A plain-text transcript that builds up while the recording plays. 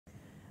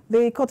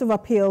The Court of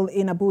Appeal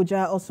in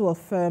Abuja also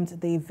affirmed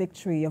the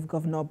victory of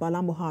Governor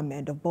Bala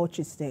Mohammed of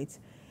Bauchi State.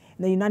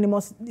 In a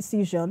unanimous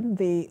decision,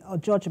 the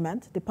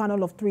judgment, the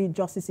panel of 3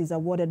 justices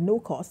awarded no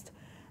cost,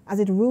 as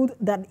it ruled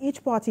that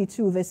each party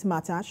to this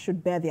matter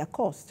should bear their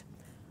cost.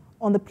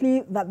 On the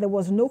plea that there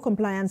was no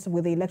compliance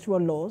with the electoral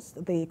laws,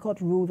 the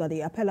court ruled that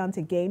the appellant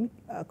again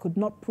could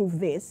not prove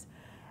this,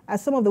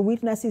 as some of the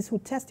witnesses who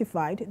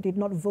testified did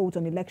not vote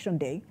on election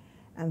day,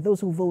 and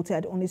those who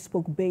voted only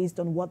spoke based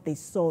on what they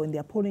saw in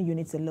their polling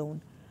units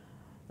alone.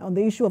 On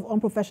the issue of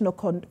unprofessional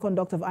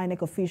conduct of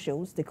INEC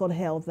officials, the court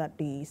held that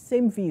the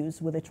same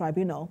views with the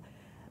tribunal,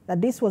 that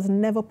this was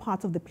never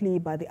part of the plea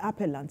by the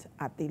appellant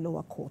at the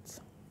lower court.